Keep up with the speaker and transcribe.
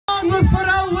Down with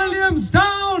Pharrell Williams,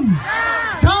 down!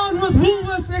 Down with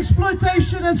Woolworths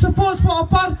exploitation and support for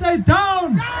apartheid,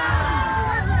 down!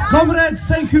 Comrades,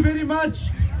 thank you very much.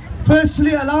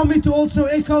 Firstly, allow me to also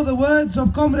echo the words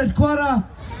of Comrade Kwara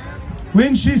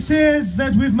when she says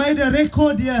that we've made a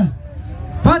record here.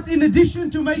 But in addition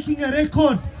to making a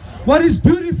record, what is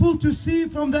beautiful to see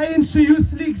from the ANC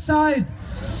Youth League side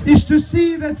is to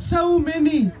see that so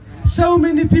many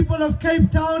people of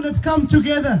Cape Town have come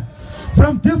together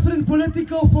from different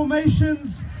political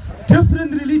formations,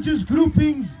 different religious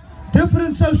groupings,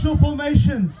 different social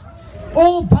formations,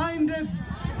 all binded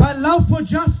by love for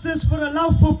justice, for a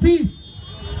love for peace,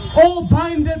 all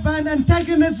binded by an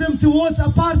antagonism towards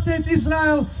apartheid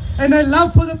Israel and a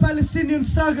love for the Palestinian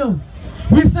struggle.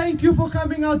 We thank you for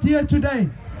coming out here today.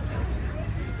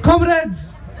 Comrades,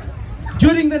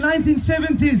 during the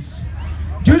 1970s,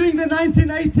 during the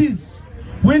 1980s,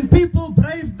 when people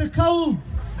braved the cold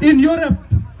in Europe,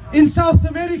 in South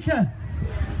America,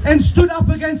 and stood up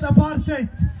against apartheid,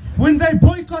 when they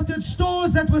boycotted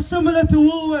stores that were similar to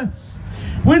Woolworths,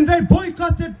 when they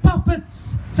boycotted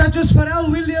puppets such as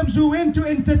Pharrell Williams, who went to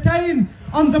entertain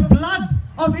on the blood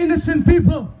of innocent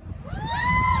people,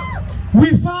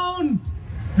 we found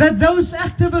that those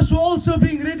activists were also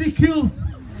being ridiculed.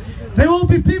 There will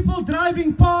be people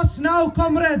driving past now,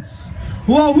 comrades,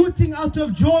 who are hooting out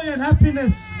of joy and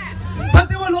happiness. But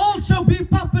there will also be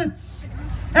puppets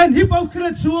and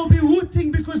hypocrites who will be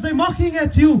hooting because they're mocking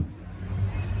at you.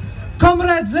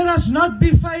 Comrades, let us not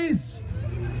be fazed.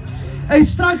 A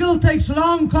struggle takes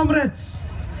long, comrades.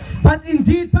 But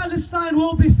indeed, Palestine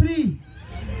will be free.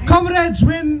 Comrades,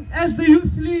 as the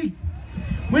Youth League,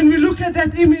 when we look at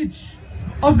that image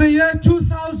of the year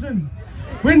 2000,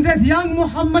 when that young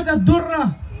Muhammad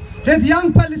Ad-Durra, that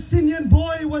young Palestinian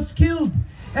boy was killed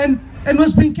and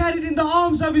was being carried in the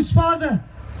arms of his father,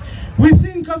 we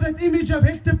think of that image of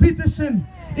Hector Peterson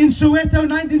in Soweto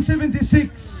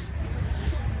 1976.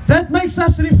 That makes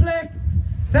us reflect.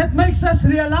 That makes us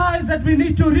realize that we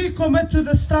need to recommit to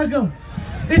the struggle.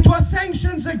 It was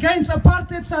sanctions against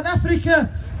apartheid South Africa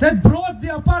that brought the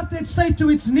apartheid state to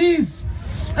its knees.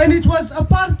 And it was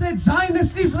apartheid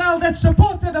Zionist Israel that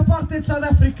supported apartheid South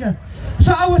Africa.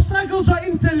 So our struggles are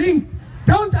interlinked.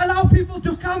 Don't allow people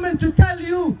to come and to tell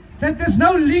you that there's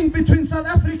no link between South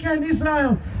Africa and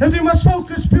Israel, that we must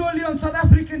focus purely on South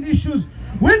African issues.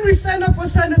 When we stand up for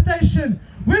sanitation,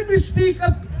 when we speak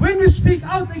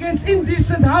out against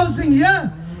indecent housing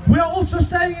here, we are also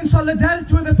standing in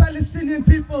solidarity with the Palestinian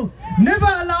people. Never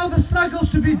allow the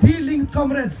struggles to be de-linked,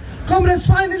 comrades. Comrades,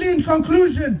 finally, in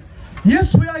conclusion,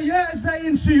 yes, we are here as the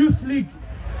ANC Youth League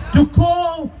to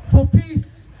call for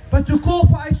peace, but to call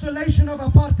for isolation of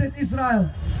apartheid Israel.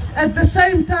 At the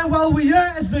same time, while we're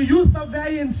here as the youth of the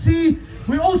ANC,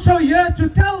 we're also here to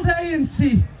tell the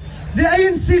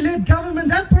ANC-led government,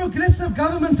 that progressive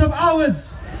government of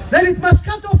ours, that it must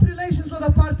cut off relations with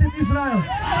apartheid Israel.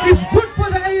 It's good for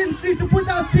the ANC to put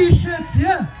out T-shirts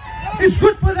here. It's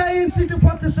good for the ANC to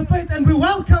participate, and we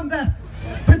welcome that.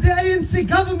 But the ANC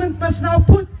government must now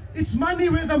put its money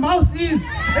where the mouth is,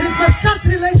 and it must cut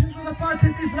relations with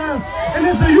apartheid Israel. And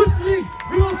as the Youth League,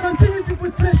 we will continue to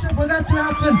put pressure for that to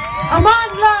happen.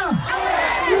 Aman La!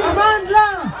 Aman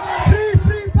La!